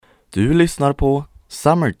Du lyssnar på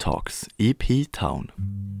Summer Talks i P-Town.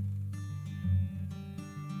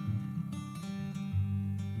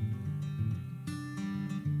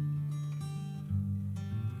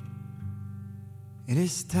 It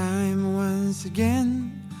is time once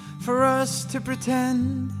again for us to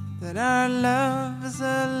pretend that our love is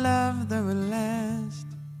a love that will last.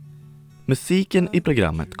 Musiken i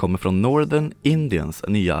programmet kommer från Northern Indians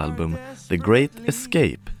nya album The Great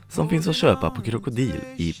Escape som finns att köpa på Krokodil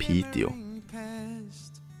i Piteå.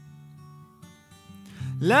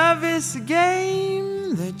 Love is a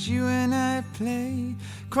game that you and I play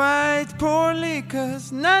quite poorly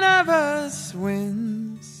 'cause none of us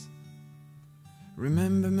wins.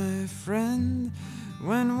 Remember my friend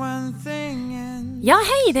when one thing ends. Ja,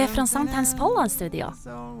 hej, det är från Sommarens Polen-studio.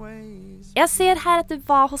 Jag ser här att du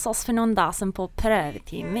var hos oss för någon dag sedan på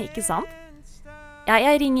prövtimme, inte sant? Ja,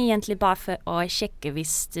 jag ringer egentligen bara för att checka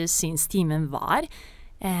visst du syns timmen var.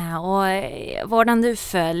 Och hvordan du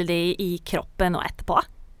føler dig i kroppen och etterpå.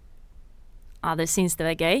 Ja, du syns det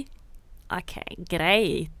var gøy? Okej,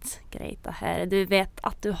 greit att höra. Du vet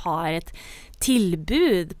att du har ett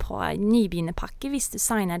tillbud på nybegynnerpakke hvis du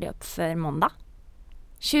signar dig upp för måndag.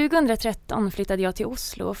 2013 flyttade jag till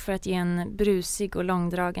Oslo för att ge en brusig och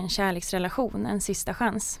långdragen kärleksrelation en sista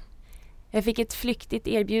chans. Jag fick ett flyktigt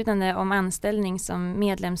erbjudande om anställning som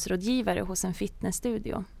medlemsrådgivare hos en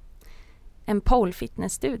fitnessstudio. En pole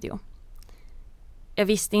fitnessstudio. Jag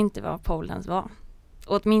visste inte vad poledance var.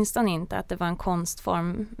 Åtminstone inte att det var en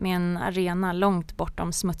konstform med en arena långt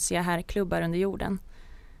bortom smutsiga herrklubbar under jorden.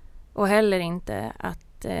 Och heller inte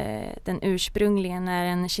att den ursprungligen är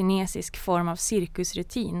en kinesisk form av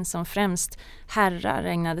cirkusrutin som främst herrar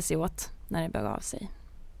ägnade sig åt när det begav sig.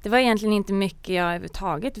 Det var egentligen inte mycket jag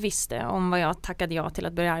överhuvudtaget visste om vad jag tackade ja till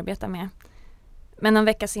att börja arbeta med. Men en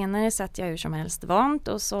vecka senare satt jag hur som helst vant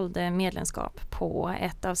och sålde medlemskap på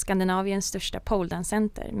ett av Skandinaviens största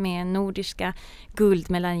poledance-center med nordiska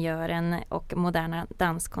guldmedaljören och moderna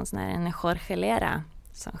danskonstnären Jorge Lera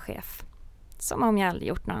som chef. Som om jag aldrig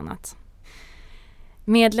gjort något annat.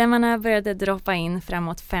 Medlemmarna började droppa in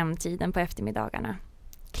framåt 5-tiden på eftermiddagarna.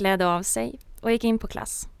 Klädde av sig och gick in på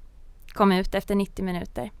klass. Kom ut efter 90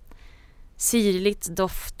 minuter. Syrligt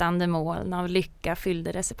doftande moln av lycka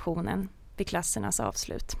fyllde receptionen vid klassernas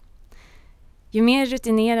avslut. Ju mer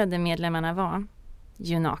rutinerade medlemmarna var,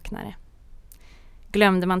 ju naknare.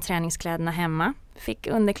 Glömde man träningskläderna hemma, fick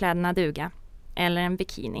underkläderna duga, eller en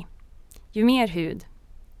bikini. Ju mer hud,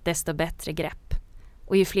 desto bättre grepp.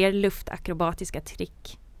 Och ju fler luftakrobatiska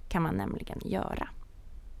trick kan man nämligen göra.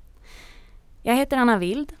 Jag heter Anna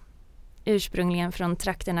Wild, ursprungligen från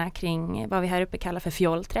trakterna kring vad vi här uppe kallar för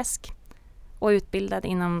Fjollträsk och utbildad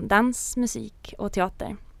inom dans, musik och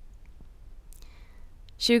teater.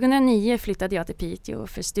 2009 flyttade jag till Piteå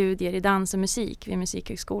för studier i dans och musik vid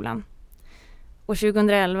Musikhögskolan. Och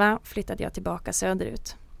 2011 flyttade jag tillbaka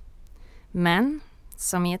söderut. Men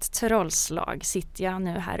som i ett trollslag sitter jag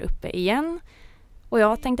nu här uppe igen och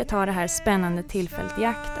jag tänkte ta det här spännande tillfället i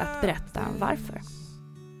akt att berätta varför.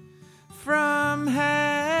 From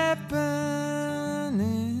happening,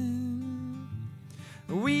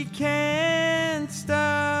 we can't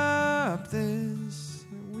stop this,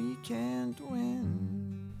 we can't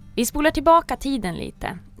win. Vi spolar tillbaka tiden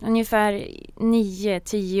lite, ungefär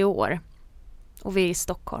 9-10 år, och vi är i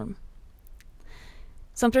Stockholm.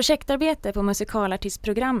 Som projektarbete på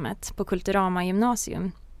musikalartistprogrammet på Kulturama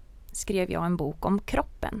gymnasium skrev jag en bok om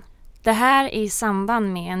kroppen. Det här i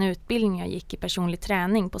samband med en utbildning jag gick i personlig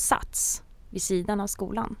träning på Sats vid sidan av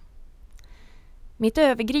skolan. Mitt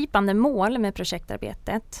övergripande mål med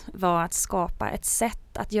projektarbetet var att skapa ett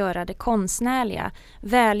sätt att göra de konstnärliga,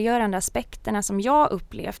 välgörande aspekterna som jag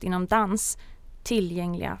upplevt inom dans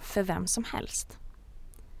tillgängliga för vem som helst.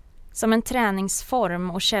 Som en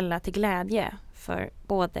träningsform och källa till glädje för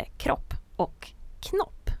både kropp och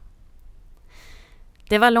knopp.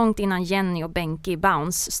 Det var långt innan Jenny och Benke i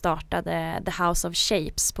Bounce startade The House of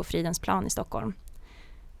Shapes på Fridhemsplan i Stockholm.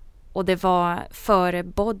 Och det var före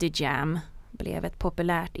Body Jam blev ett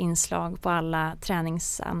populärt inslag på alla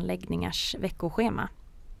träningsanläggningars veckoschema.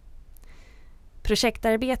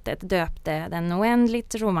 Projektarbetet döpte den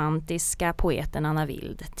oändligt romantiska poeten Anna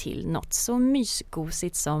Wild till något så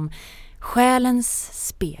mysgosigt som själens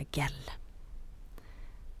spegel.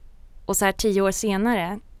 Och så här 10 år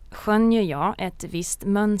senare skönjer jag ett visst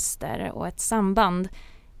mönster och ett samband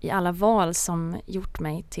i alla val som gjort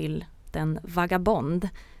mig till den vagabond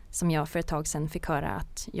som jag för ett tag sedan fick höra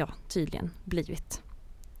att jag tydligen blivit.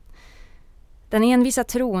 Den envisa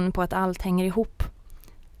tron på att allt hänger ihop,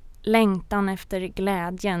 längtan efter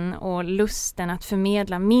glädjen och lusten att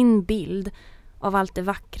förmedla min bild av allt det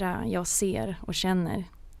vackra jag ser och känner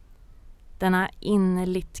Denna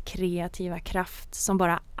innerligt kreativa kraft som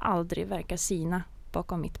bara aldrig verkar sina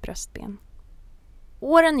bakom mitt bröstben.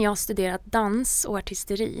 Åren jag studerat dans och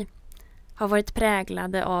artisteri har varit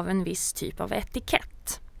präglade av en viss typ av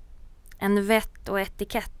etikett. En vett- och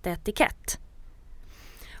etikett.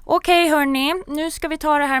 Okej hörni, nu ska vi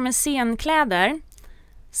ta det här med scenkläder.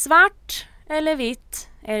 Svart eller vitt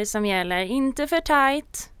är det som gäller. Inte för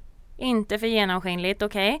tight, inte för genomskinligt,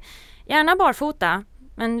 okej? Gärna barfota,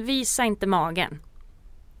 men visa inte magen.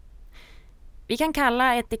 Vi kan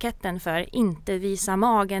kalla etiketten för inte visa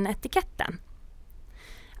magen-etiketten.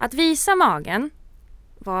 Att visa magen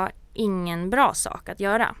var ingen bra sak att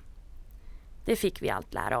göra. Det fick vi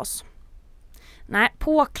allt lära oss. Nej,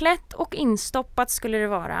 påklätt och instoppat skulle det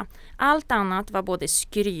vara. Allt annat var både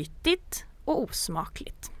skrytigt och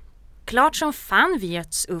osmakligt. Klart som fan vi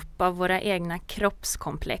göts upp av våra egna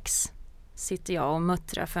kroppskomplex, sitter jag och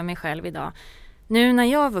muttrar för mig själv idag. Nu när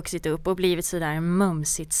jag vuxit upp och blivit sådär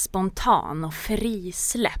mumsigt spontan och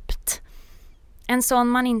frisläppt. En sån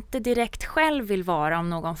man inte direkt själv vill vara om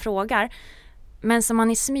någon frågar, men som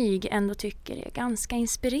man i smyg ändå tycker är ganska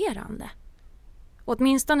inspirerande.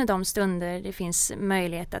 Åtminstone de stunder det finns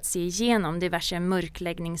möjlighet att se igenom diverse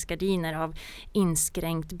mörkläggningsgardiner av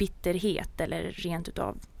inskränkt bitterhet eller rent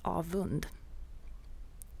utav avund.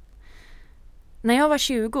 När jag var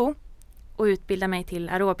 20 och utbildade mig till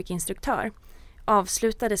aerobikinstruktör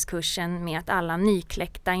avslutades kursen med att alla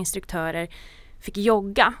nykläckta instruktörer fick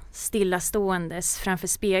jogga stillaståendes framför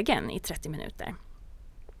spegeln i 30 minuter.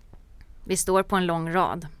 Vi står på en lång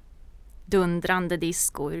rad. Dundrande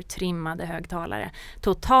disco ur trimmade högtalare.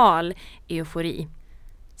 Total eufori.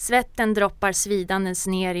 Svetten droppar svidandes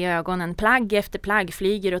ner i ögonen. Plagg efter plagg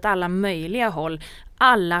flyger åt alla möjliga håll.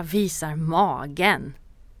 Alla visar magen.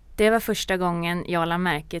 Det var första gången jag lade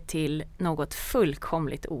märke till något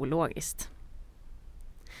fullkomligt ologiskt.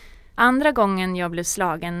 Andra gången jag blev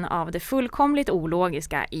slagen av det fullkomligt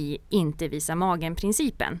ologiska i inte visa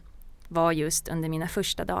magen-principen var just under mina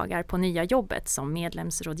första dagar på nya jobbet som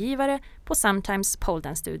medlemsrådgivare på Sometimes Pole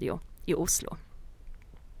Dance Studio i Oslo.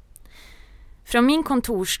 Från min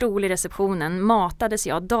kontorstol i receptionen matades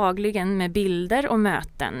jag dagligen med bilder och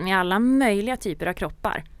möten med alla möjliga typer av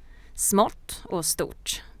kroppar. Smått och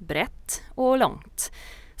stort, brett och långt.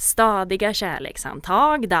 Stadiga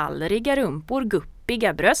kärlekshandtag, dallriga rumpor,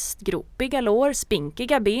 guppiga bröst, gropiga lår,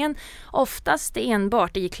 spinkiga ben, oftast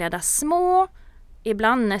enbart iklädda små,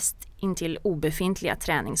 ibland näst intill obefintliga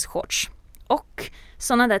träningsshorts. Och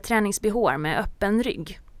sådana där träningsbehår med öppen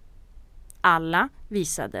rygg. Alla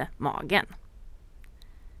visade magen.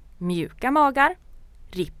 Mjuka magar,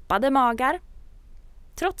 rippade magar,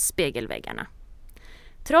 trots spegelväggarna.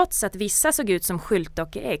 Trots att vissa såg ut som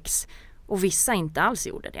skyltdocke-ex och vissa inte alls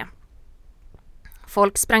gjorde det.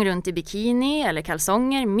 Folk sprang runt i bikini eller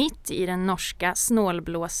kalsonger mitt i den norska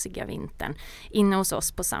snålblåsiga vintern inne hos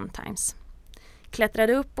oss på Sometimes.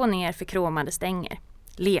 Klättrade upp och ner för kromade stänger.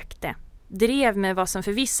 Lekte. Drev med vad som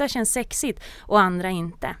för vissa känns sexigt och andra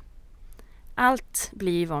inte. Allt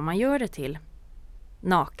blir vad man gör det till.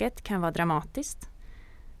 Naket kan vara dramatiskt.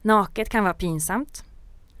 Naket kan vara pinsamt.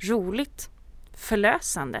 Roligt.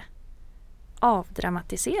 Förlösande.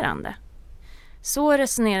 Avdramatiserande. Så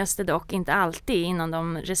resoneras det dock inte alltid inom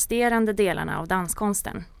de resterande delarna av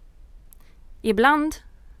danskonsten. Ibland,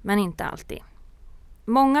 men inte alltid.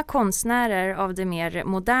 Många konstnärer av det mer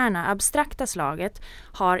moderna, abstrakta slaget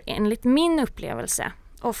har enligt min upplevelse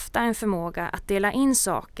ofta en förmåga att dela in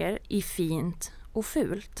saker i fint och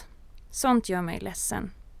fult. Sånt gör mig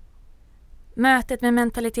ledsen. Mötet med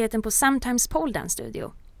mentaliteten på Sometimes Pole Dance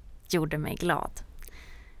Studio gjorde mig glad.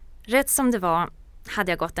 Rätt som det var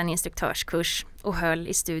hade jag gått en instruktörskurs och höll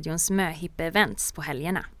i studions möhippe-events på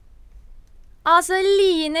helgerna. Altså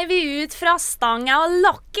line vi ut fra stanga og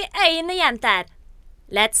lokke øynene, jenter.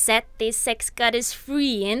 Let's set these sex goddess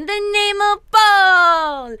free in the name of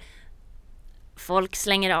ball! Folk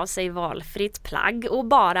slänger av sig valfritt plagg och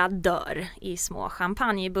bara dör i små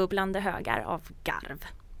champagnebubblande högar av garv.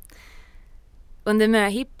 Under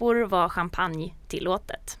möhippor var champagne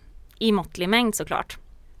tillåtet. I måttlig mängd såklart.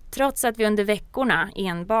 Trots att vi under veckorna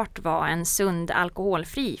enbart var en sund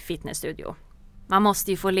alkoholfri fitnessstudio. Man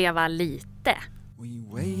måste ju få leva lite. We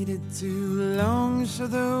waited too long so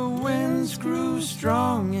the winds grew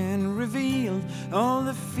strong and revealed all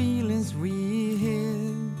the feelings we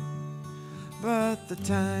hid. But the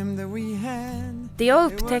time that we had. Det jag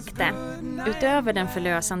upptäckte, utöver den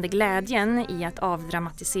förlösande glädjen i att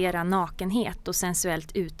avdramatisera nakenhet och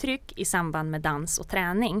sensuellt uttryck i samband med dans och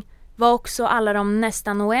träning, var också alla de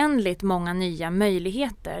nästan oändligt många nya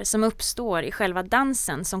möjligheter som uppstår i själva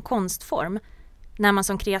dansen som konstform när man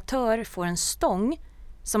som kreatör får en stång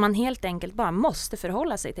som man helt enkelt bara måste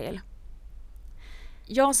förhålla sig till.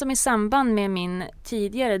 Jag som i samband med min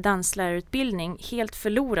tidigare danslärarutbildning helt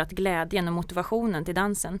förlorat glädjen och motivationen till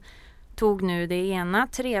dansen tog nu det ena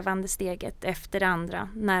trevande steget efter det andra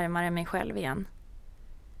närmare mig själv igen.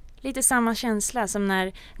 Lite samma känsla som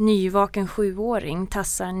när nyvaken 7-åring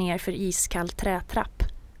tassar ner för iskall trätrapp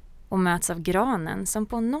och möts av granen som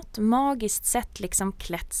på något magiskt sätt liksom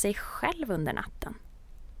klätt sig själv under natten.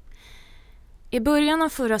 I början av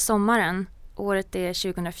förra sommaren, året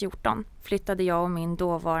är 2014, flyttade jag och min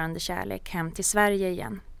dåvarande kärlek hem till Sverige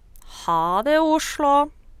igen. Ha det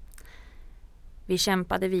Oslo! Vi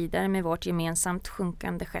kämpade vidare med vårt gemensamt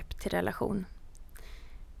sjunkande skepp till relation.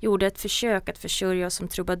 Gjorde ett försök att försörja oss som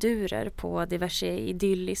trubadurer på diverse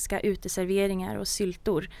idylliska uteserveringar och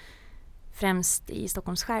syltor, främst i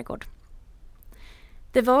Stockholms skärgård.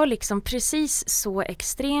 Det var liksom precis så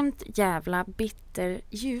extremt jävla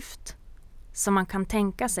bitterljuvt som man kan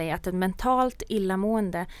tänka sig att ett mentalt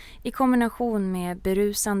illamående i kombination med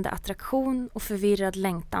berusande attraktion och förvirrad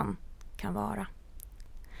längtan kan vara.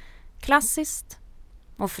 Klassiskt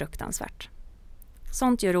och fruktansvärt.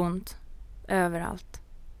 Sånt gör ont överallt.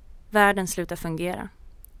 Världen slutar fungera.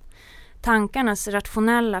 Tankarnas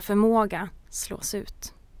rationella förmåga slås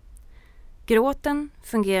ut. Gråten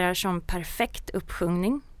fungerar som perfekt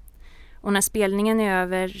uppsjungning. Och när spelningen är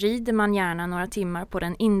över rider man gärna några timmar på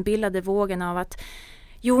den inbillade vågen av att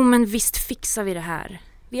jo men visst fixar vi det här.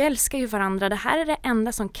 Vi älskar ju varandra. Det här är det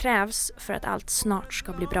enda som krävs för att allt snart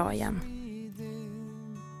ska bli bra igen.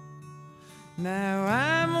 Now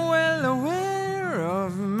I'm well aware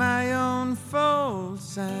of my own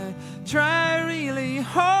faults. I try really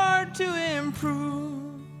hard to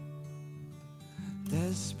improve.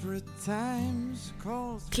 Desperate times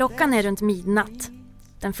calls. Klockan är runt midnatt,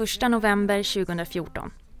 den 1 november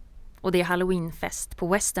 2014. Och det är Halloweenfest på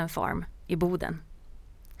Western Farm i Boden.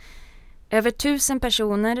 Över 1000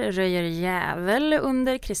 personer röjer jävel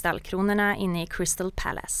under kristallkronorna inne i Crystal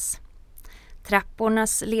Palace.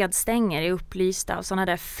 Trappornas ledstänger är upplysta av såna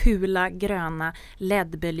där fula gröna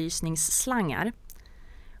LED-belysningsslangar.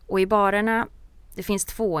 Och i barerna, det finns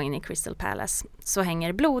 2 inne i Crystal Palace, så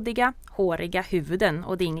hänger blodiga, håriga huvuden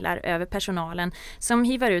och dinglar över personalen som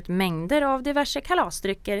hivar ut mängder av diverse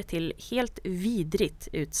kalasdrycker till helt vidrigt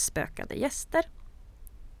utspökade gäster.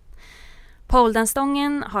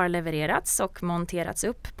 Poledance-stången har levererats och monterats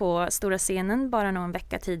upp på stora scenen bara någon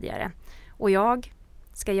vecka tidigare. Och jag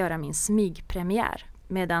ska göra min smygpremiär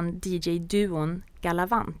medan DJ-duon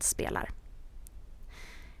Galavant spelar.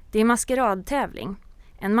 Det är maskeradtävling.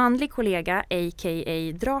 En manlig kollega,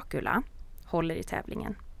 a.k.a. Dracula, håller i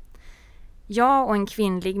tävlingen. Jag och en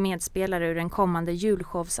kvinnlig medspelare ur den kommande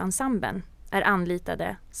julshowsensemblen är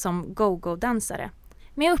anlitade som go-go-dansare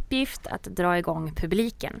med uppgift att dra igång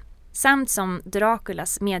publiken samt som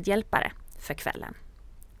Draculas medhjälpare för kvällen.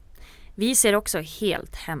 Vi ser också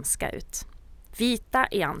helt hemska ut. Vita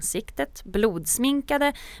i ansiktet,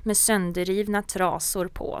 blodsminkade med sönderrivna trasor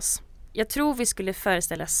på oss. Jag tror vi skulle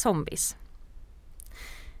föreställa zombies.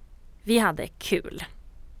 Vi hade kul.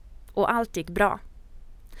 Och allt gick bra.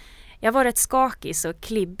 Jag var rätt skakig och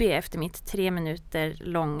klibbig efter mitt 3 minuter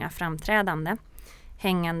långa framträdande,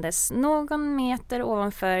 hängandes någon meter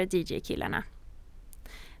ovanför DJ-killarna.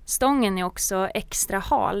 Stången är också extra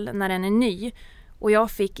hal när den är ny och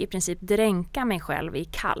jag fick i princip dränka mig själv i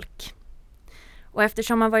kalk. Och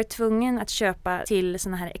eftersom man varit tvungen att köpa till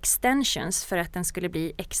såna här extensions för att den skulle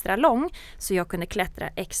bli extra lång så jag kunde klättra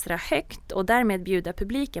extra högt och därmed bjuda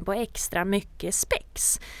publiken på extra mycket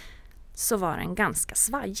spex, så var den ganska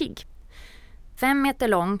svajig. 5 meter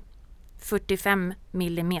lång, 45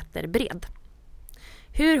 millimeter bred.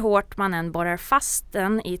 Hur hårt man än borrar fast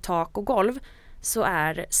den i tak och golv så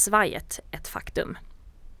är svajet ett faktum.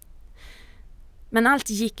 Men allt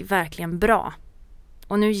gick verkligen bra.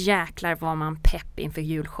 Och nu jäklar var man pepp inför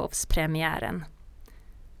julshowspremiären.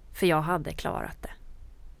 För jag hade klarat det.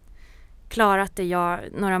 Klarat det jag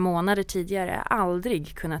några månader tidigare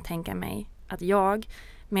aldrig kunnat tänka mig att jag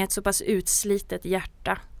med ett så pass utslitet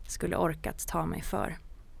hjärta skulle orkat ta mig för.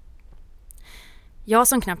 Jag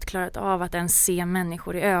som knappt klarat av att ens se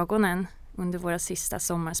människor i ögonen under våra sista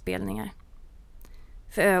sommarspelningar.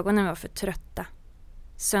 För ögonen var för trötta,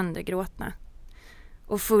 söndergråtna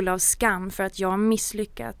och full av skam för att jag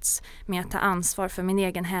misslyckats med att ta ansvar för min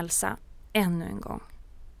egen hälsa ännu en gång.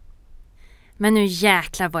 Men nu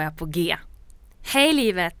jäklar var jag på G. Hej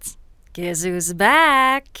livet! Guess who's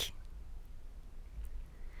back?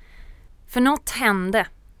 För något hände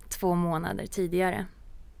 2 månader tidigare.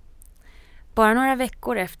 Bara några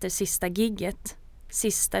veckor efter sista gigget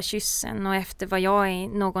sista kyssen och efter vad jag i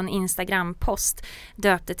någon Instagram-post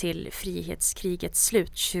döpte till frihetskrigets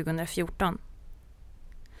slut 2014.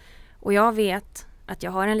 Och jag vet att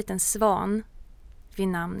jag har en liten svan vid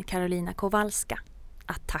namn Karolina Kowalska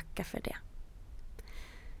att tacka för det.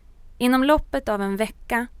 Inom loppet av en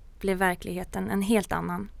vecka blev verkligheten en helt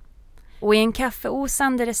annan. Och i en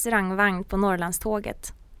kaffeosande restaurangvagn på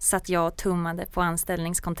Norrlandståget satt jag och tummade på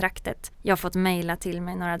anställningskontraktet jag fått mejla till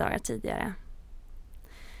mig några dagar tidigare.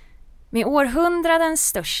 Med århundradens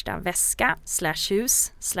största väska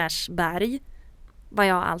 /hus /berg var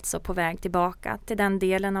jag alltså på väg tillbaka till den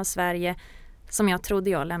delen av Sverige som jag trodde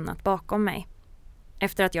jag lämnat bakom mig.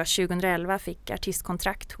 Efter att jag 2011 fick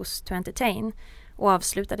artistkontrakt hos To Entertain och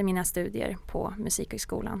avslutade mina studier på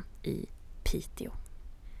Musikhögskolan i Piteå.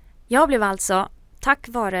 Jag blev alltså, tack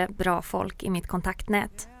vare bra folk i mitt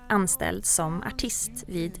kontaktnät, anställd som artist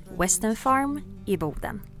vid Western Farm i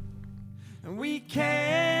Boden. We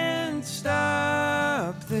can't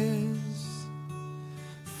stop this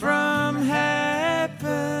from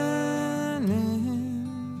happening.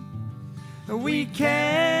 We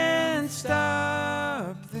can't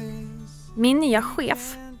stop this. Min nya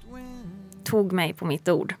chef tog mig på mitt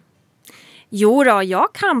ord. Jo då,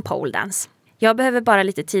 jag kan poledance. Jag behöver bara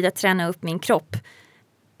lite tid att träna upp min kropp.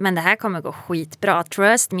 Men det här kommer gå skitbra.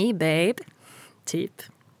 Trust me, babe. Typ.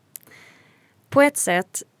 På ett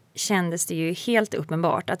sätt kändes det ju helt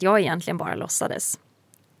uppenbart att jag egentligen bara låtsades.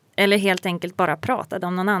 Eller helt enkelt bara pratade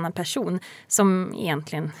om någon annan person som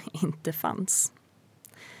egentligen inte fanns.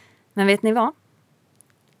 Men vet ni vad?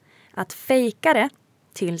 Att fejka det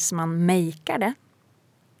tills man makear det,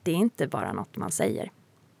 det är inte bara något man säger.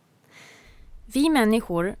 Vi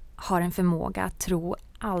människor har en förmåga att tro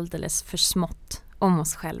alldeles för smått om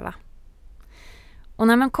oss själva. Och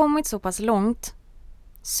när man kommit så pass långt,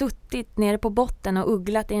 suttit nere på botten och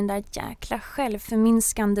ugglat i den där jäkla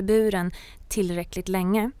självförminskande buren tillräckligt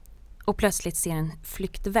länge och plötsligt ser en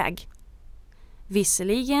flyktväg.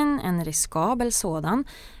 Visserligen en riskabel sådan,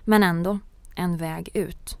 men ändå en väg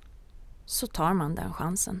ut. Så tar man den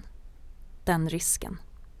chansen. Den risken.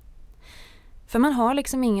 För man har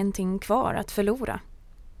liksom ingenting kvar att förlora.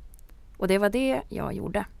 Och det var det jag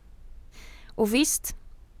gjorde. Och visst,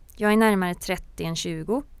 jag är närmare 30 än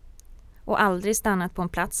 20 och aldrig stannat på en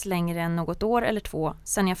plats längre än något år eller 2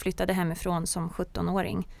 sedan jag flyttade hemifrån som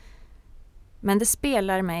 17-åring. Men det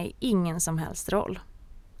spelar mig ingen som helst roll.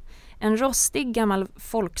 En rostig gammal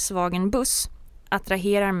Volkswagen-buss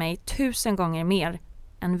attraherar mig 1000 gånger mer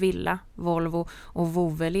än villa, Volvo och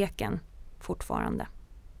vovveleken fortfarande.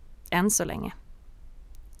 Än så länge.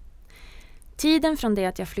 Tiden från det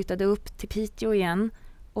att jag flyttade upp till Piteå igen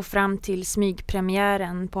och fram till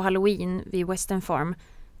smygpremiären på Halloween vid Western Farm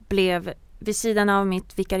blev, vid sidan av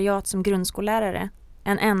mitt vikariat som grundskollärare,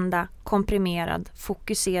 en enda komprimerad,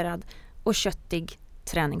 fokuserad och köttig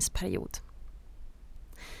träningsperiod.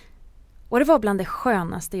 Och det var bland det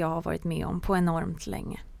skönaste jag har varit med om på enormt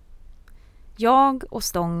länge. Jag och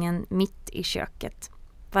stången mitt i köket,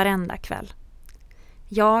 varenda kväll.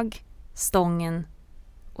 Jag, stången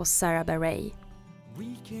och Sarah Bareilles. We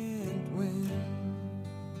can't win.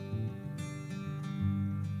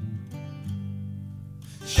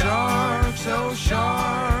 Sharks, oh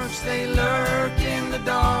sharks, they lurk in the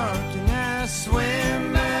dark, and I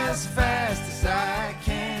swim as fast as I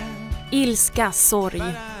can. Ilska, sorg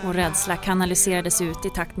och rädsla kanaliserades ut i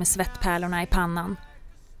takt med svettpärlorna i pannan.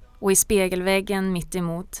 Och i spegelväggen mitt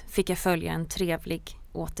emot fick jag följa en trevlig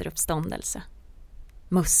återuppståndelse.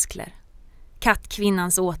 Muskler.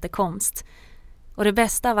 Kattkvinnans återkomst. Och det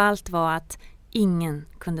bästa av allt var att ingen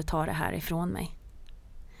kunde ta det här ifrån mig.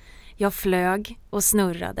 Jag flög och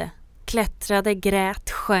snurrade, klättrade,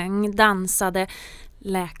 grät, sjöng, dansade,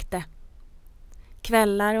 läkte.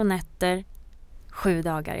 Kvällar och nätter, 7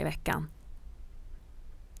 dagar i veckan.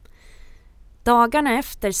 Dagarna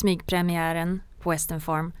efter smygpremiären på Western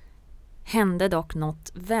Farm hände dock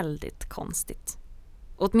något väldigt konstigt.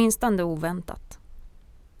 Åtminstone oväntat.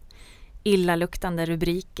 Illaluktande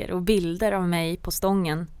rubriker och bilder av mig på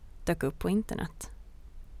stången dök upp på internet.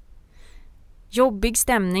 Jobbig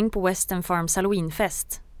stämning på Western Farms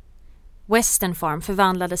Halloweenfest. Western Farm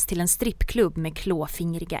förvandlades till en strippklubb med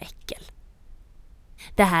klåfingriga äckel.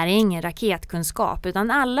 Det här är ingen raketkunskap,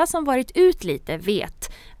 utan alla som varit ut lite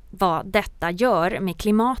vet vad detta gör med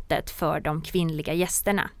klimatet för de kvinnliga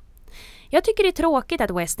gästerna. Jag tycker det är tråkigt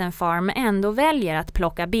att Western Farm ändå väljer att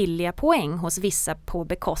plocka billiga poäng hos vissa på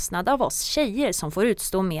bekostnad av oss tjejer som får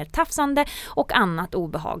utstå mer tafsande och annat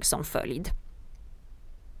obehag som följd.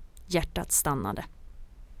 Hjärtat stannade.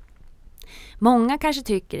 Många kanske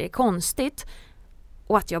tycker det är konstigt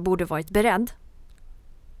och att jag borde varit beredd.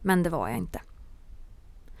 Men det var jag inte.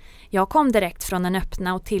 Jag kom direkt från den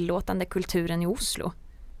öppna och tillåtande kulturen i Oslo.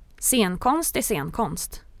 Scenkonst är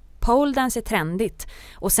scenkonst. Poledance är trendigt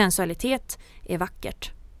och sensualitet är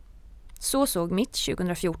vackert. Så såg mitt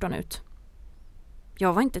 2014 ut.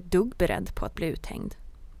 Jag var inte ett dugg beredd på att bli uthängd.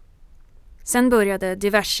 Sen började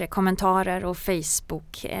diverse kommentarer och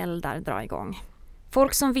Facebook-eldar dra igång.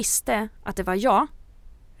 Folk som visste att det var jag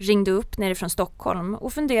ringde upp nerifrån Stockholm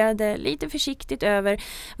och funderade lite försiktigt över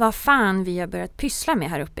vad fan vi har börjat pyssla med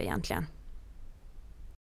här uppe egentligen.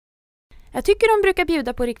 Jag tycker de brukar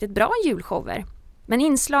bjuda på riktigt bra julshower, men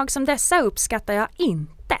inslag som dessa uppskattar jag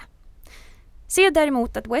inte. Se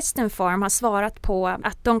däremot att Western Farm har svarat på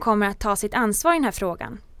att de kommer att ta sitt ansvar i den här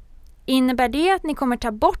frågan. Innebär det att ni kommer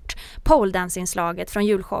ta bort poledance-inslaget från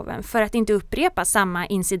julshowen för att inte upprepa samma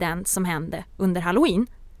incident som hände under Halloween?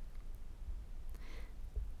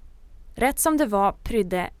 Rätt som det var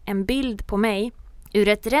prydde en bild på mig ur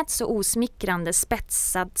ett rätt så osmickrande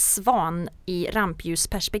spetsad svan i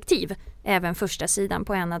rampljusperspektiv, även första sidan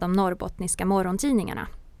på en av de norrbottniska morgontidningarna.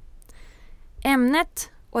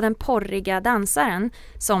 Ämnet och den porriga dansaren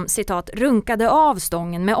som citat runkade av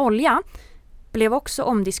stången med olja blev också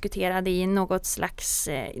omdiskuterade i något slags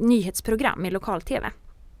nyhetsprogram i lokal-tv.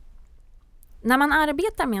 När man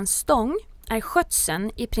arbetar med en stång är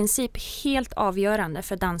skötseln i princip helt avgörande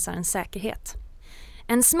för dansarens säkerhet.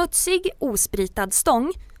 En smutsig, ospritad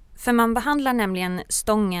stång, för man behandlar nämligen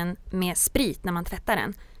stången med sprit när man tvättar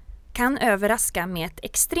den, kan överraska med ett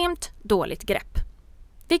extremt dåligt grepp.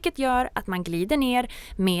 Vilket gör att man glider ner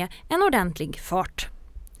med en ordentlig fart.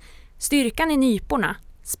 Styrkan i nyporna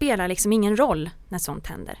spelar liksom ingen roll när sånt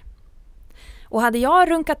händer. Och hade jag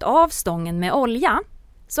runkat av stången med olja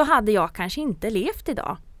så hade jag kanske inte levt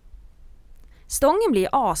idag. Stången blir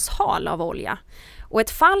ashal av olja och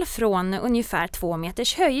ett fall från ungefär 2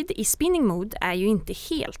 meters höjd i spinning mode är ju inte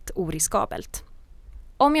helt oriskabelt.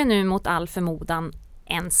 Om jag nu mot all förmodan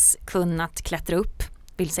ens kunnat klättra upp,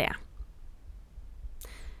 vill säga.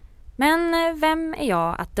 Men vem är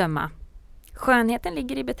jag att döma? Skönheten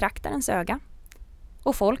ligger i betraktarens öga.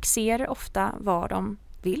 Och folk ser ofta vad de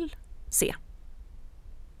vill se.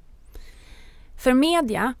 För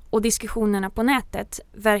media och diskussionerna på nätet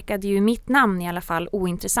verkade ju mitt namn i alla fall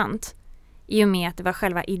ointressant. I och med att det var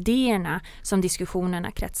själva idéerna som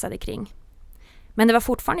diskussionerna kretsade kring. Men det var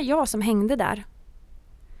fortfarande jag som hängde där.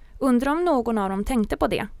 Undrar om någon av dem tänkte på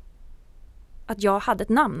det. Att jag hade ett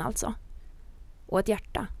namn alltså. Och ett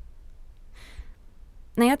hjärta.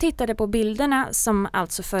 När jag tittade på bilderna som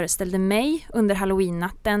alltså föreställde mig under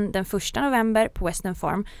Halloween-natten den 1 november på Western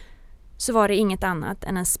Farm så var det inget annat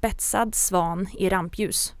än en spetsad svan i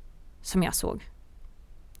rampljus som jag såg.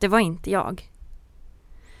 Det var inte jag.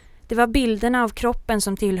 Det var bilderna av kroppen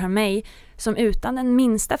som tillhör mig som utan den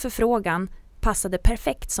minsta förfrågan passade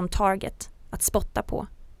perfekt som target att spotta på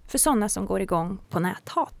för sådana som går igång på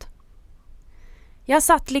näthat. Jag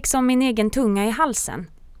satt liksom min egen tunga i halsen.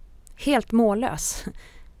 Helt mållös,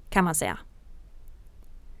 kan man säga.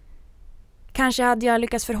 Kanske hade jag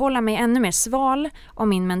lyckats förhålla mig ännu mer sval om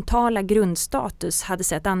min mentala grundstatus hade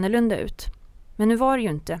sett annorlunda ut. Men nu var det ju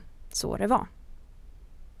inte så det var.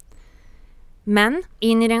 Men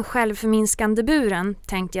in i den självförminskande buren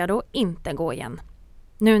tänkte jag då inte gå igen.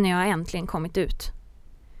 Nu när jag äntligen kommit ut.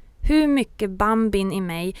 Hur mycket bambin i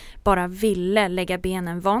mig bara ville lägga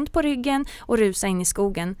benen vant på ryggen och rusa in i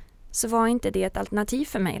skogen så var inte det ett alternativ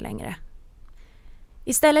för mig längre.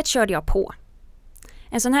 Istället körde jag på.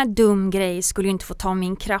 En sån här dum grej skulle ju inte få ta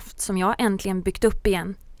min kraft som jag äntligen byggt upp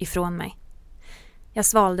igen ifrån mig. Jag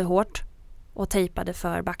svalde hårt och tejpade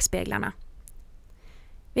för backspeglarna.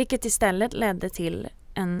 Vilket istället ledde till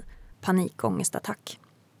en panikångestattack.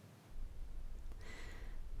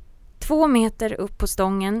 2 meter upp på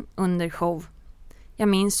stången under show. Jag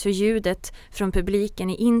minns hur ljudet från publiken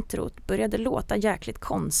i introt började låta jäkligt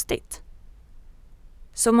konstigt.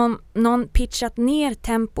 Som om någon pitchat ner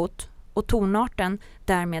tempot och tonarten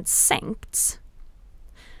därmed sänkts.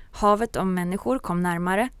 Havet av människor kom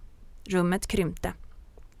närmare. Rummet krympte.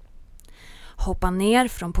 Hoppa ner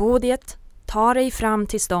från podiet. Ta dig fram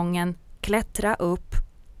till stången. Klättra upp.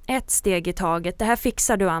 1 steg i taget. Det här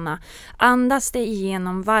fixar du, Anna. Andas dig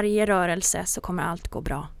igenom varje rörelse så kommer allt gå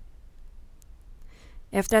bra.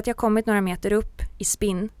 Efter att jag kommit några meter upp i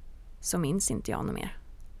spinn så minns inte jag något mer.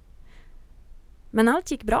 Men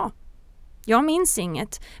allt gick bra. Jag minns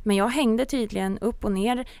inget, men jag hängde tydligen upp och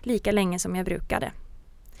ner lika länge som jag brukade.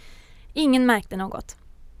 Ingen märkte något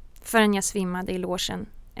förrän jag svimmade i logen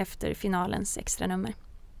efter finalens extra nummer.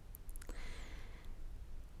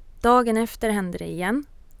 Dagen efter hände det igen.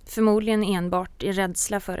 Förmodligen enbart i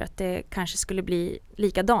rädsla för att det kanske skulle bli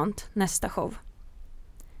likadant nästa show.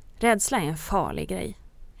 Rädsla är en farlig grej.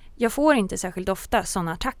 Jag får inte särskilt ofta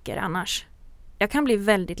sådana attacker annars. Jag kan bli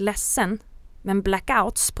väldigt ledsen, men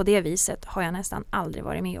blackouts på det viset har jag nästan aldrig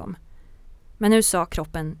varit med om. Men nu sa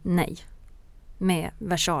kroppen nej. Med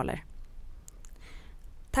versaler.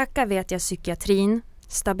 Tacka vet jag psykiatrin,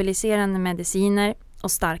 stabiliserande mediciner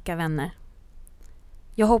och starka vänner.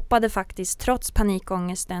 Jag hoppade faktiskt trots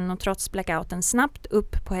panikångesten och trots blackouten snabbt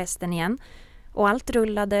upp på hästen igen och allt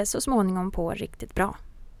rullade så småningom på riktigt bra.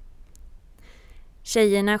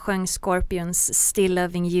 Tjejerna sjöng Scorpions Still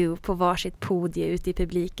Loving You på varsitt podie ute i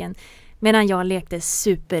publiken medan jag lekte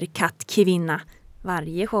superkattkvinna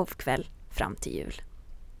varje showkväll fram till jul.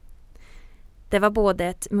 Det var både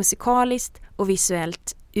ett musikaliskt och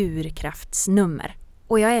visuellt urkraftsnummer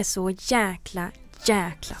och jag är så jäkla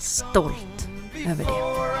stolt över det.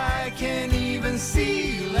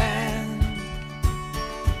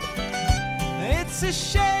 It's a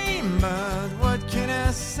shame, but what can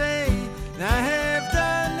I say? I have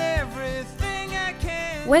done everything I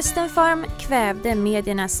can. Western Farm kvävde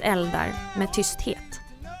mediernas eldar med tysthet.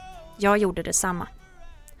 Jag gjorde detsamma.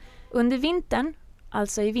 Under vintern,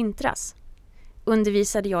 alltså i vintras,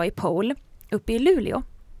 undervisade jag i pole uppe i Luleå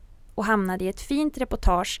och hamnade i ett fint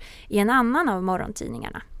reportage i en annan av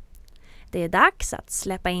morgontidningarna. Det är dags att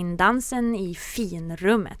släppa in dansen i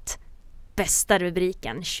finrummet. Bästa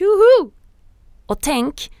rubriken, tjoho! Och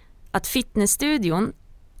tänk att fitnessstudion,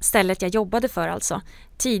 stället jag jobbade för alltså,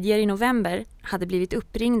 tidigare i november hade blivit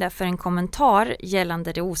uppringda för en kommentar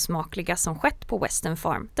gällande det osmakliga som skett på Western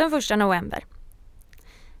Farm den 1 november.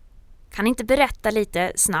 Kan inte berätta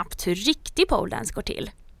lite snabbt hur riktig poledance går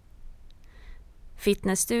till?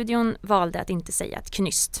 Fitnessstudion valde att inte säga ett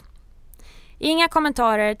knyst. Inga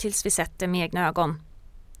kommentarer tills vi sett det med egna ögon.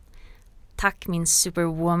 Tack min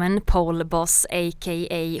superwoman, poleboss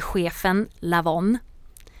a.k.a. chefen Lavon.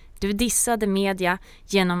 Du dissade media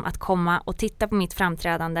genom att komma och titta på mitt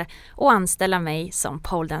framträdande och anställa mig som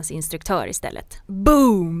poledance-instruktör istället.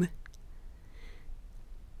 Boom!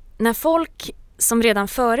 När folk som redan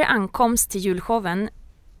före ankomst till julshowen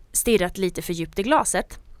stirrat lite för djupt i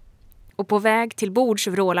glaset och på väg till bords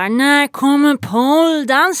vrålar "När kommer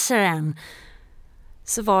poledansaren?"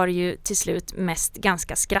 så var det ju till slut mest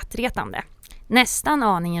ganska skrattretande. Nästan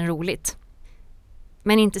aningen roligt.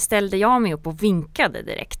 Men inte ställde jag mig upp och vinkade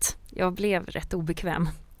direkt. Jag blev rätt obekväm.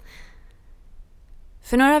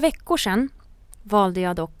 För några veckor sedan valde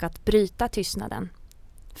jag dock att bryta tystnaden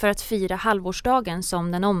för att fira halvårsdagen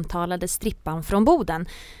som den omtalade Strippan från Boden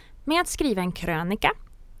med att skriva en krönika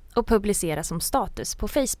och publicera som status på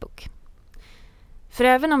Facebook. För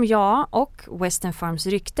även om jag och Western Farms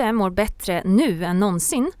rykte mår bättre nu än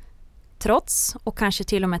någonsin, trots och kanske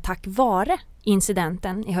till och med tack vare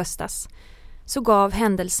incidenten i höstas, så gav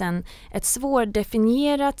händelsen ett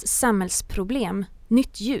svårdefinierat samhällsproblem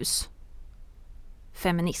nytt ljus.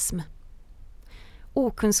 Feminism.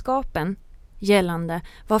 Okunskapen gällande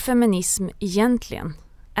vad feminism egentligen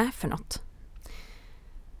är för något.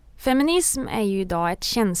 Feminism är ju idag ett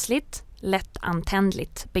känsligt,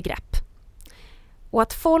 lättantändligt begrepp. Och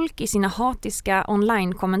att folk i sina hatiska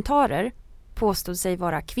online-kommentarer påstod sig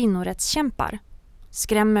vara kvinnorättskämpar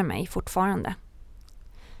skrämmer mig fortfarande.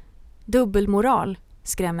 Dubbelmoral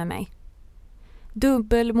skrämmer mig.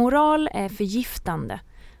 Dubbelmoral är förgiftande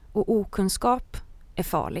och okunskap är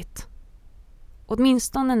farligt.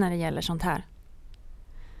 Åtminstone när det gäller sånt här.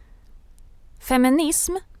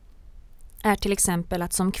 Feminism är till exempel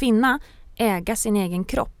att som kvinna äga sin egen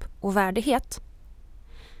kropp och värdighet.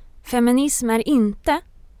 Feminism är inte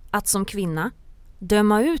att som kvinna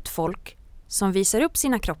döma ut folk som visar upp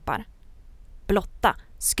sina kroppar. Blotta,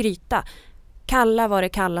 skryta, kalla vad det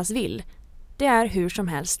kallas vill. Det är hur som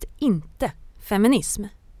helst inte feminism.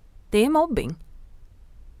 Det är mobbing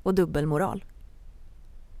och dubbelmoral.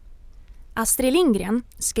 Astrid Lindgren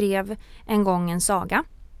skrev en gång en saga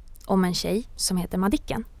om en tjej som heter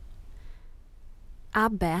Madicken.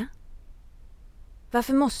 Abbe,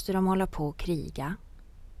 varför måste de hålla på och kriga?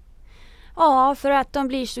 Ja, för att de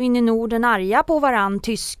blir så in i Norden arga på varann,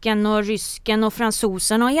 tysken och rysken och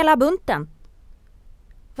fransosen och hela bunten.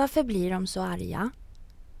 Varför blir de så arga?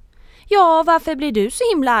 Ja, varför blir du så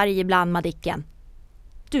himla arg ibland, Madicken?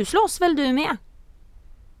 Du slåss väl du med?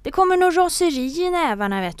 Det kommer nog raseri i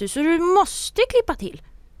nävarna, vet du, så du måste klippa till.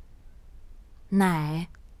 Nej,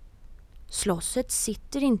 slåsset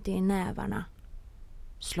sitter inte i nävarna.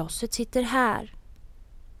 Slåsset sitter här.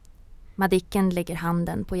 Madicken lägger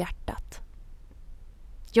handen på hjärtat.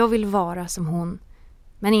 Jag vill vara som hon,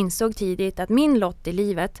 men insåg tidigt att min lott i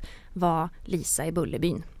livet var Lisa i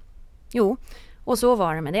Bullerbyn. Jo, och så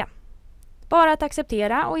var det med det. Bara att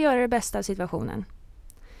acceptera och göra det bästa av situationen.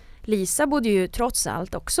 Lisa bodde ju trots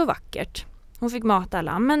allt också vackert. Hon fick mata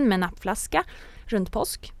lammen med nappflaska runt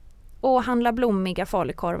påsk och handla blommiga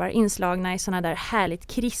falukorvar inslagna i såna där härligt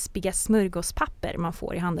krispiga smörgåspapper man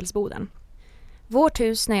får i handelsboden. Vårt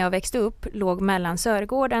hus när jag växte upp låg mellan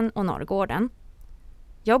Sörgården och Norrgården.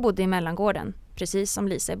 Jag bodde i mellangården, precis som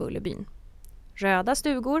Lisa i Bullerbyn. Röda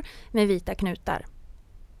stugor med vita knutar.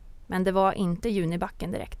 Men det var inte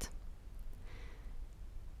Junibacken direkt.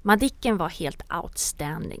 Madicken var helt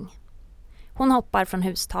outstanding. Hon hoppar från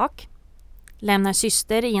hustak, lämnar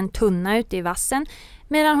syster i en tunna ute i vassen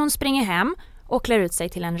medan hon springer hem och klär ut sig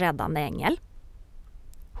till en räddande ängel.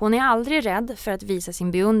 Hon är aldrig rädd för att visa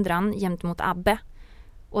sin beundran gentemot Abbe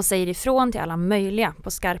och säger ifrån till alla möjliga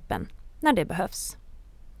på skarpen när det behövs.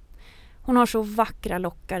 Hon har så vackra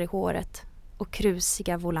lockar i håret och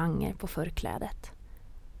krusiga volanger på förklädet.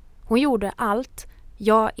 Hon gjorde allt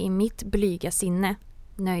jag i mitt blyga sinne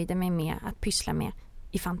nöjde mig med att pyssla med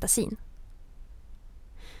i fantasin.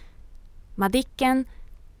 Madicken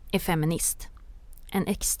är feminist. En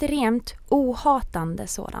extremt ohatande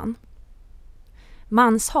sådan.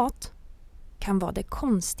 Manshat kan vara det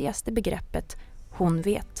konstigaste begreppet hon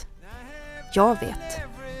vet. Jag vet.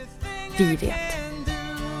 Vi vet.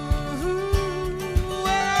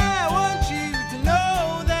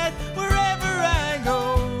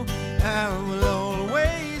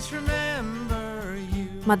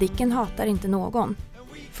 Madicken hatar inte någon,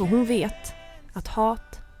 för hon vet att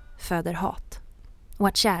hat föder hat och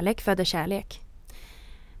att kärlek föder kärlek.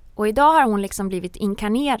 Och idag har hon liksom blivit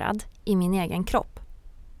inkarnerad i min egen kropp.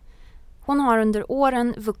 Hon har under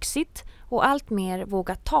åren vuxit och allt mer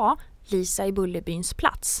vågat ta Lisa i Bullerbyns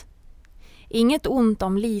plats. Inget ont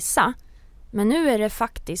om Lisa, men nu är det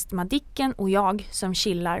faktiskt Madicken och jag som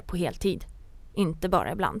chillar på heltid, inte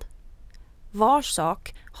bara ibland. Var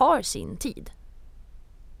sak har sin tid.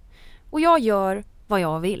 Och jag gör vad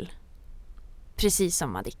jag vill. Precis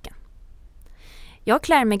som Madicken. Jag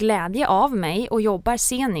klär med glädje av mig och jobbar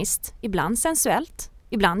sceniskt, ibland sensuellt,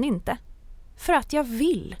 ibland inte. För att jag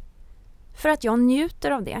vill. För att jag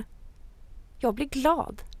njuter av det. Jag blir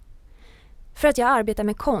glad. För att jag arbetar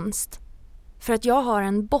med konst. För att jag har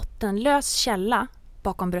en bottenlös källa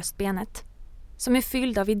bakom bröstbenet. Som är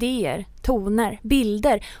fylld av idéer, toner,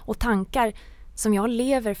 bilder och tankar som jag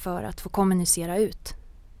lever för att få kommunicera ut.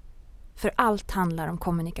 För allt handlar om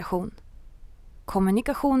kommunikation.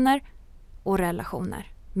 Kommunikationer och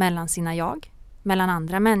relationer mellan sina jag, mellan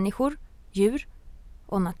andra människor, djur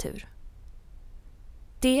och natur.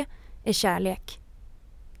 Det är kärlek.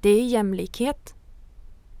 Det är jämlikhet.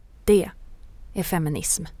 Det är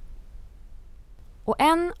feminism. Och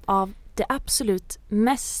en av de absolut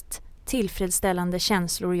mest tillfredsställande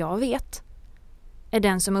känslor jag vet är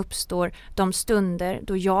den som uppstår de stunder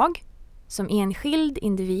då jag, som enskild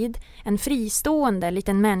individ, en fristående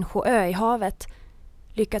liten människoö i havet,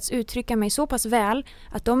 lyckats uttrycka mig så pass väl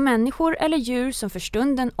att de människor eller djur som för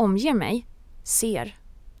stunden omger mig ser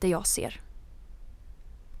det jag ser.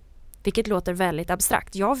 Vilket låter väldigt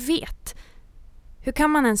abstrakt. Jag vet. Hur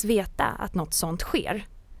kan man ens veta att något sånt sker?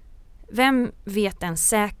 Vem vet ens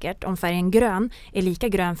säkert om färgen grön är lika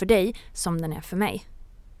grön för dig som den är för mig?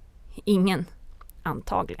 Ingen,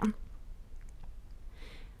 antagligen.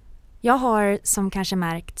 Jag har, som kanske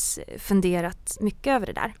märkts, funderat mycket över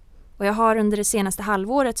det där. Och jag har under det senaste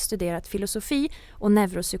halvåret studerat filosofi och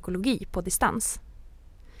neuropsykologi på distans.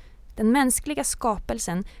 Den mänskliga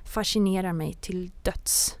skapelsen fascinerar mig till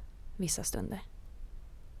döds vissa stunder.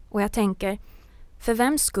 Och jag tänker, för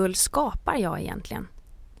vems skull skapar jag egentligen?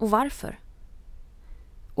 Och varför?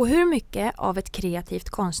 Och hur mycket av ett kreativt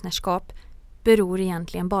konstnärskap beror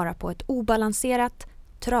egentligen bara på ett obalanserat,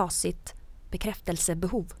 trasigt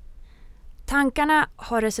bekräftelsebehov? Tankarna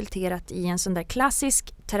har resulterat i en sån där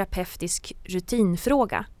klassisk terapeutisk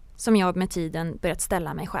rutinfråga som jag med tiden börjat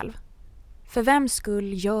ställa mig själv. För vem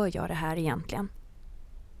skull gör jag det här egentligen?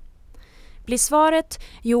 Blir svaret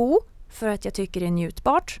jo, för att jag tycker det är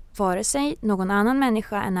njutbart, vare sig någon annan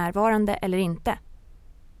människa är närvarande eller inte,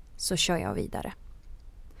 så kör jag vidare.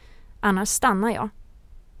 Annars stannar jag,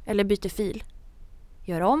 eller byter fil,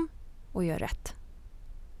 gör om och gör rätt.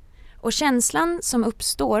 Och känslan som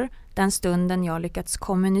uppstår den stunden jag lyckats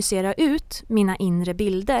kommunicera ut mina inre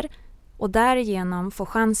bilder och därigenom få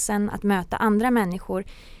chansen att möta andra människor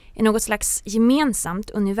i något slags gemensamt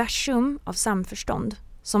universum av samförstånd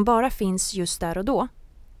som bara finns just där och då,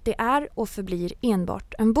 det är och förblir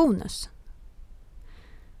enbart en bonus.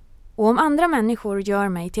 Och om andra människor gör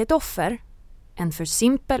mig till ett offer, en för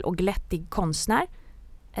simpel och glättig konstnär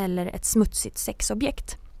eller ett smutsigt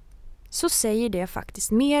sexobjekt, så säger det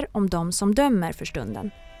faktiskt mer om dem som dömer för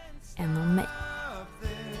stunden än om mig.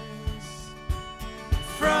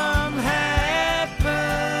 From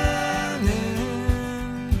happening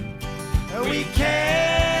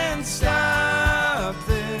can't stop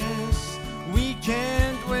this. We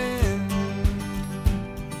can't win.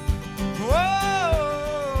 Whoa,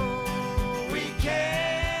 we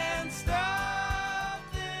can't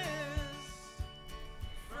stop this.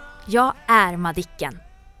 Jag är Madicken.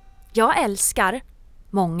 Jag älskar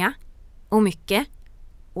många och mycket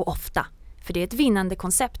och ofta. För det är ett vinnande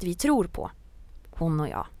koncept vi tror på. Hon och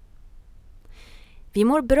jag. Vi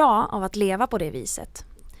mår bra av att leva på det viset.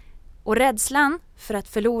 Och rädslan för att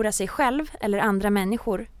förlora sig själv eller andra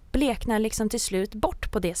människor bleknar liksom till slut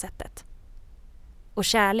bort på det sättet. Och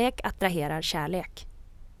kärlek attraherar kärlek.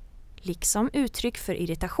 Liksom uttryck för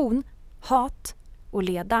irritation, hat och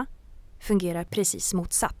leda fungerar precis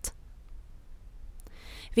motsatt.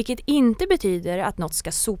 Vilket inte betyder att något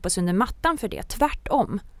ska sopas under mattan för det,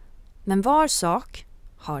 tvärtom. Men var sak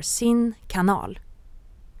har sin kanal.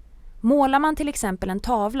 Målar man till exempel en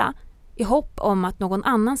tavla i hopp om att någon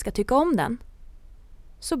annan ska tycka om den,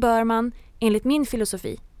 så bör man, enligt min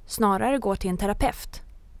filosofi, snarare gå till en terapeut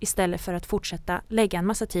istället för att fortsätta lägga en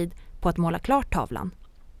massa tid på att måla klart tavlan.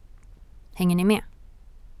 Hänger ni med?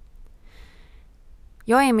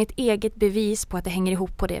 Jag är mitt eget bevis på att det hänger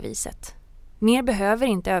ihop på det viset. Mer behöver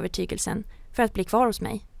inte övertygelsen för att bli kvar hos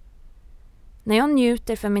mig. När jag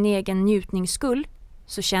njuter för min egen njutnings skull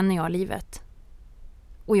så känner jag livet.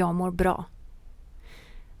 Och jag mår bra.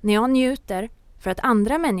 När jag njuter för att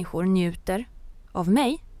andra människor njuter av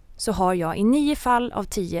mig så har jag i 9 fall av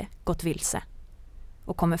 10 gått vilse.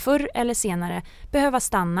 Och kommer förr eller senare behöva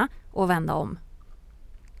stanna och vända om.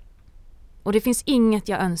 Och det finns inget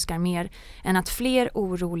jag önskar mer än att fler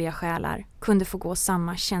oroliga själar kunde få gå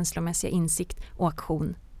samma känslomässiga insikt och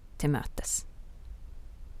aktion till mötes.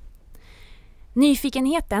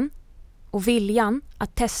 Nyfikenheten och viljan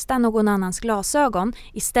att testa någon annans glasögon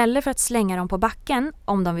istället för att slänga dem på backen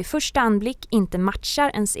om de vid första anblick inte matchar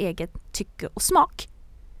ens eget tycke och smak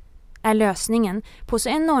är lösningen på så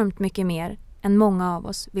enormt mycket mer än många av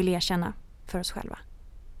oss vill erkänna för oss själva.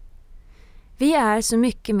 Vi är så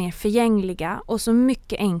mycket mer förgängliga och så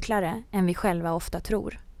mycket enklare än vi själva ofta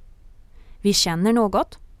tror. Vi känner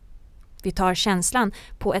något. Vi tar känslan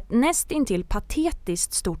på ett nästintill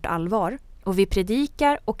patetiskt stort allvar och vi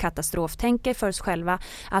predikar och katastroftänker för oss själva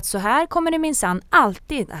att så här kommer det minsann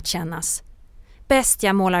alltid att kännas. Bäst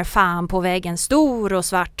jag målar fan på väggen stor och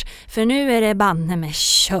svart, för nu är det banne med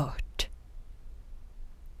kört.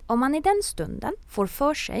 Om man i den stunden får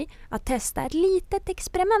för sig att testa ett litet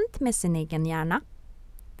experiment med sin egen hjärna,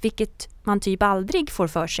 vilket man typ aldrig får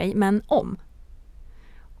för sig, men om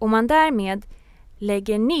man därmed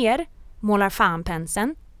lägger ner målar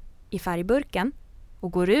fan-penseln i färgburken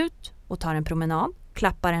och går ut och tar en promenad,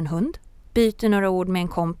 klappar en hund, byter några ord med en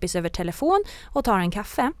kompis över telefon och tar en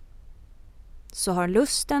kaffe, så har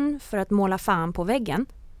lusten för att måla fan på väggen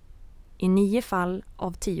i 9 fall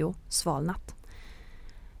av 10 svalnat.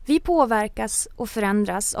 Vi påverkas och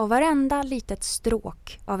förändras av varenda litet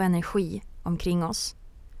stråk av energi omkring oss.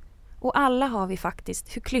 Och alla har vi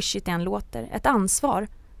faktiskt, hur klyschigt det än låter, ett ansvar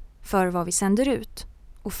för vad vi sänder ut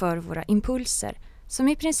och för våra impulser som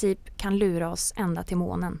i princip kan lura oss ända till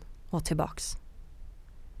månen och tillbaks.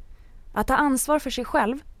 Att ta ansvar för sig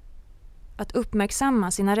själv, att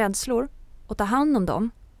uppmärksamma sina rädslor och ta hand om dem,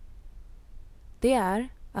 det är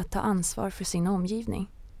att ta ansvar för sin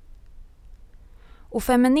omgivning. Och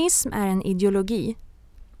feminism är en ideologi,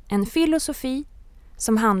 en filosofi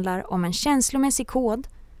som handlar om en känslomässig kod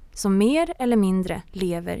som mer eller mindre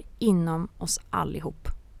lever inom oss allihop.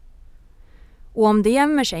 Och om det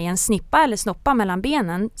gömmer sig en snippa eller snoppa mellan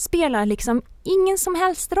benen spelar liksom ingen som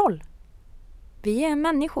helst roll. Vi är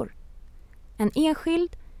människor. En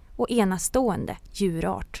enskild och enastående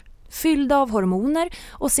djurart. Fylld av hormoner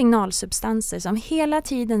och signalsubstanser som hela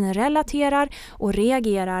tiden relaterar och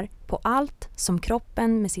reagerar på allt som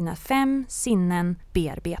kroppen med sina 5 sinnen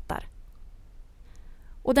bearbetar.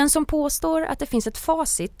 Och den som påstår att det finns ett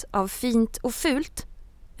facit av fint och fult,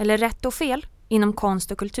 eller rätt och fel, inom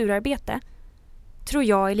konst- och kulturarbete, tror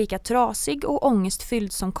jag är lika trasig och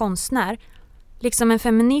ångestfylld som konstnär, liksom en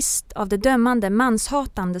feminist av det dömande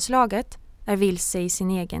manshatande slaget är vilse i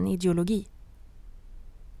sin egen ideologi.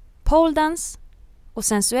 Poledance och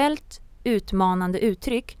sensuellt utmanande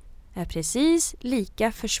uttryck är precis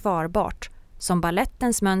lika försvarbart som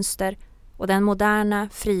ballettens mönster och den moderna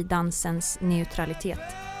fridansens neutralitet.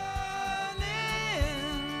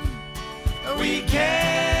 We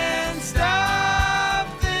can't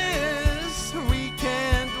stop this. We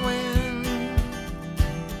can't win.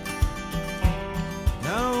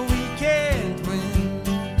 No, we can't win.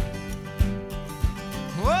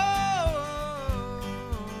 Whoa.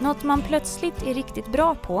 Något man plötsligt är riktigt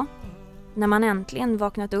bra på när man äntligen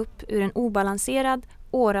vaknat upp ur en obalanserad,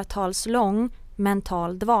 åratalslång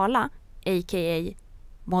mental dvala, a.k.a.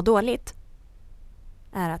 må dåligt,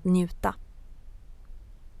 är att njuta.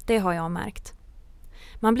 Det har jag märkt.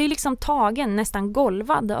 Man blir liksom tagen, nästan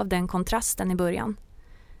golvad av den kontrasten i början.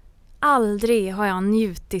 Aldrig har jag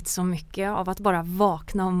njutit så mycket av att bara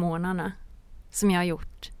vakna om morgnarna som jag har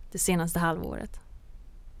gjort det senaste halvåret.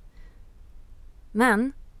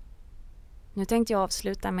 Men nu tänkte jag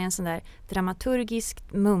avsluta med en sån där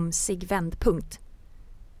dramaturgiskt mumsig vändpunkt.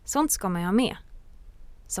 Sånt ska man ju ha med.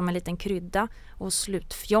 Som en liten krydda och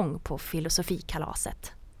slutfjong på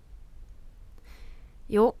filosofikalaset.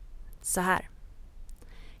 Jo, så här.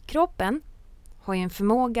 Kroppen har ju en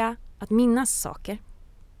förmåga att minnas saker.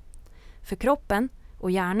 För kroppen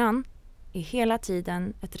och hjärnan är hela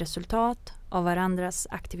tiden ett resultat av varandras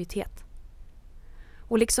aktivitet.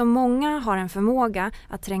 Och liksom många har en förmåga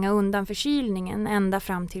att tränga undan förkylningen ända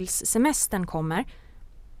fram tills semestern kommer,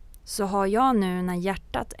 så har jag nu när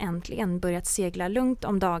hjärtat äntligen börjat segla lugnt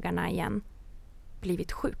om dagarna igen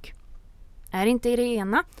blivit sjuk. Är det inte det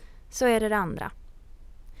ena så är det andra.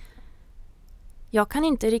 Jag kan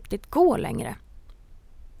inte riktigt gå längre.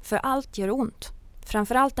 För allt gör ont.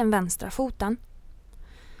 Framförallt den vänstra foten.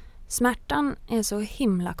 Smärtan är så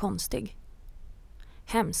himla konstig.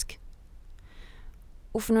 Hemsk.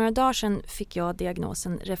 Och för några dagar sedan fick jag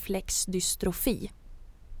diagnosen reflexdystrofi.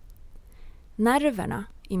 Nerverna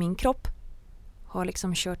i min kropp har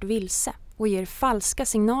liksom kört vilse och ger falska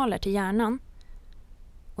signaler till hjärnan.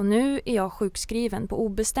 Och nu är jag sjukskriven på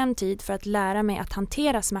obestämd tid för att lära mig att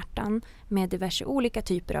hantera smärtan med diverse olika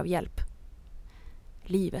typer av hjälp.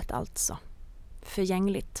 Livet alltså.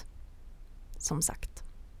 Förgängligt. Som sagt.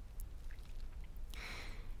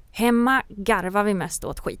 Hemma garvar vi mest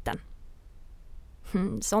åt skiten.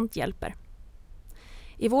 Sånt hjälper.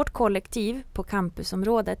 I vårt kollektiv på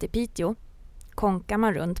campusområdet i Piteå konkar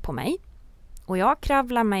man runt på mig. Och jag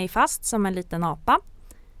kravlar mig fast som en liten apa.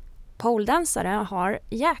 Poledansare har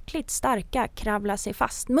jäkligt starka kravla sig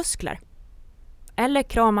fast muskler. Eller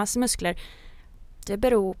kramas muskler. Det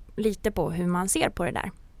beror lite på hur man ser på det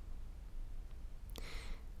där.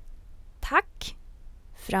 Tack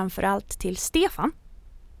framförallt till Stefan,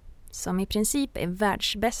 som i princip är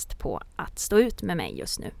världsbäst på att stå ut med mig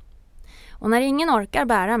just nu. Och när ingen orkar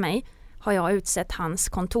bära mig har jag utsett hans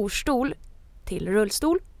kontorstol till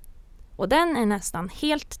rullstol. Och den är nästan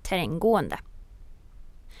helt terränggående.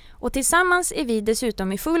 Och tillsammans är vi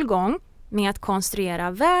dessutom i full gång med att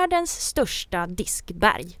konstruera världens största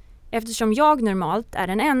diskberg. Eftersom jag normalt är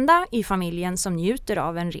den enda i familjen som njuter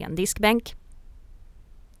av en ren diskbänk.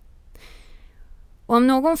 Och om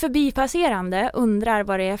någon förbipasserande undrar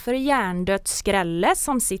vad det är för hjärndött skrälle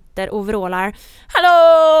som sitter och vrålar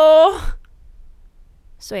 "Hallå!"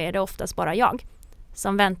 så är det oftast bara jag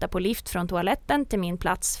som väntar på lift från toaletten till min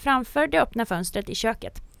plats framför det öppna fönstret i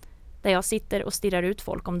köket. Där jag sitter och stirrar ut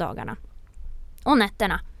folk om dagarna. Och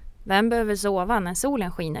nätterna. Vem behöver sova när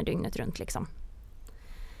solen skiner dygnet runt liksom?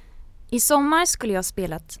 I sommar skulle jag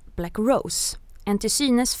spelat Black Rose. En till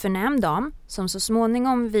synes förnäm dam som så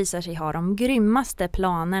småningom visar sig ha de grymmaste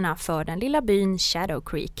planerna för den lilla byn Shadow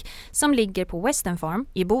Creek som ligger på Western Farm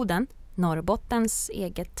i Boden, Norrbottens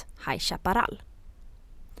eget High Chaparral.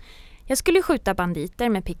 Jag skulle skjuta banditer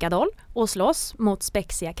med pickadoll och slåss mot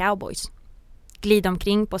spexiga cowboys. Glida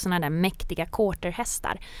omkring på såna där mäktiga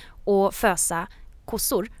quarterhästar och fösa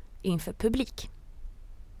kossor inför publik.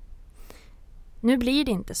 Nu blir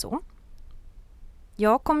det inte så.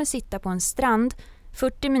 Jag kommer sitta på en strand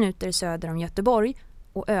 40 minuter söder om Göteborg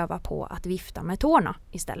och öva på att vifta med tårna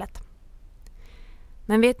istället.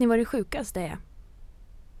 Men vet ni vad det sjukaste är?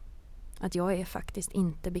 Att jag är faktiskt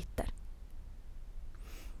inte bitter.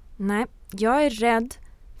 Nej, jag är rädd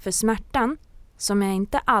för smärtan som jag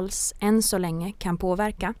inte alls än så länge kan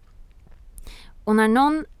påverka. Och när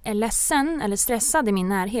någon är ledsen eller stressad i min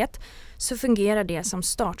närhet så fungerar det som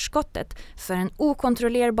startskottet för en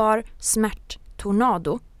okontrollerbar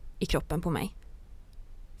smärttornado i kroppen på mig.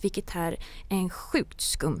 Vilket här är en sjukt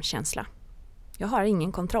skum känsla. Jag har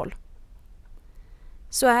ingen kontroll.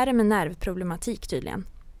 Så är det med nervproblematik tydligen.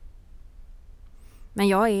 Men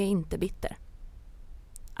jag är inte bitter.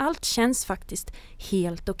 Allt känns faktiskt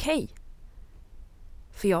helt okej.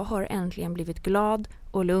 För jag har äntligen blivit glad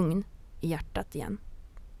och lugn i hjärtat igen.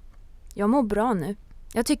 Jag mår bra nu.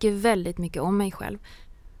 Jag tycker väldigt mycket om mig själv.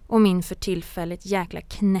 Och min för tillfället jäkla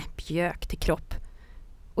knäppjök till kropp.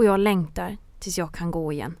 Och jag längtar tills jag kan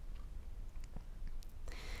gå igen.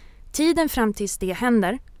 Tiden fram tills det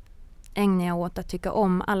händer ägnar jag åt att tycka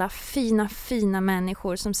om alla fina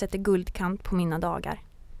människor som sätter guldkant på mina dagar.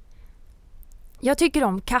 Jag tycker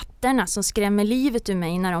om katterna som skrämmer livet ur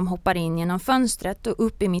mig när de hoppar in genom fönstret och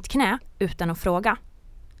upp i mitt knä utan att fråga.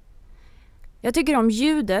 Jag tycker om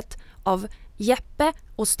ljudet av Jeppe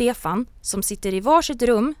och Stefan som sitter i varsitt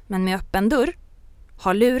rum men med öppen dörr,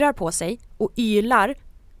 har lurar på sig och ylar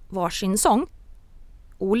varsin sång.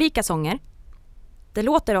 Olika sånger. Det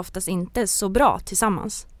låter oftast inte så bra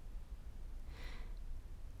tillsammans.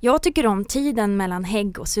 Jag tycker om tiden mellan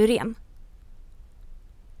hägg och syren.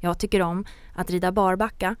 Jag tycker om att rida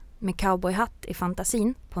barbacka med cowboyhatt i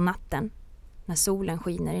fantasin på natten när solen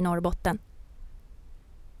skiner i Norrbotten.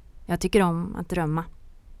 Jag tycker om att drömma.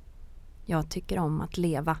 Jag tycker om att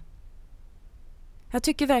leva. Jag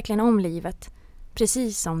tycker verkligen om livet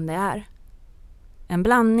precis som det är. En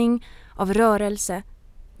blandning av rörelse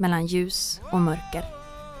mellan ljus och mörker.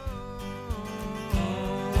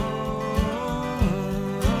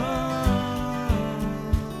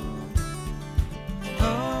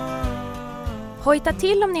 Hojta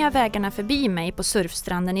till om ni har vägarna förbi mig på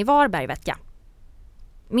surfstranden i Varberg, vet jag.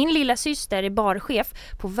 Min lilla syster är barchef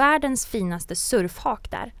på världens finaste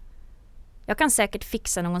surfhak där. Jag kan säkert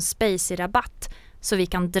fixa någon space i rabatt så vi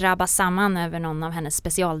kan drabba samman över någon av hennes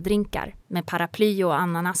specialdrinkar med paraply och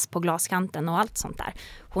ananas på glaskanten och allt sånt där.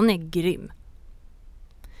 Hon är grym.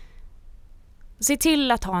 Se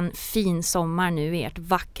till att ha en fin sommar nu i ert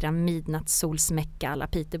vackra midnattssolsmäcka alla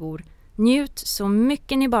Pitebor. Njut så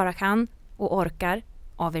mycket ni bara kan och orkar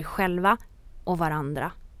av er själva och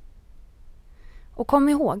varandra. Och kom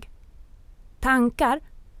ihåg, tankar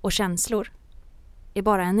och känslor är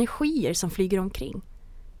bara energier som flyger omkring.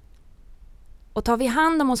 Och tar vi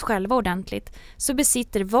hand om oss själva ordentligt så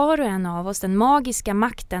besitter var och en av oss den magiska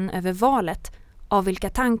makten över valet av vilka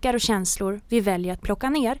tankar och känslor vi väljer att plocka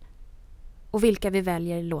ner och vilka vi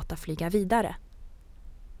väljer låta flyga vidare.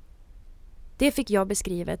 Det fick jag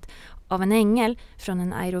beskrivet av en ängel från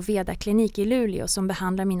en Ayurveda-klinik i Luleå som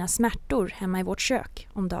behandlar mina smärtor hemma i vårt kök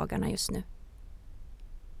om dagarna just nu.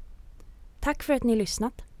 Tack för att ni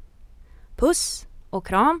lyssnat. Puss och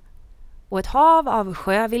kram och ett hav av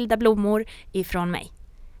sjövilda blommor ifrån mig.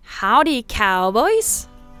 Howdy cowboys!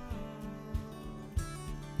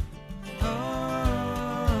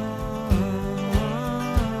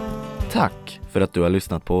 Tack för att du har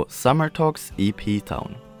lyssnat på Summer Talks i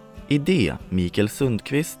P-Town. Idé Mikael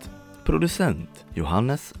Sundqvist, producent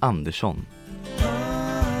Johannes Andersson.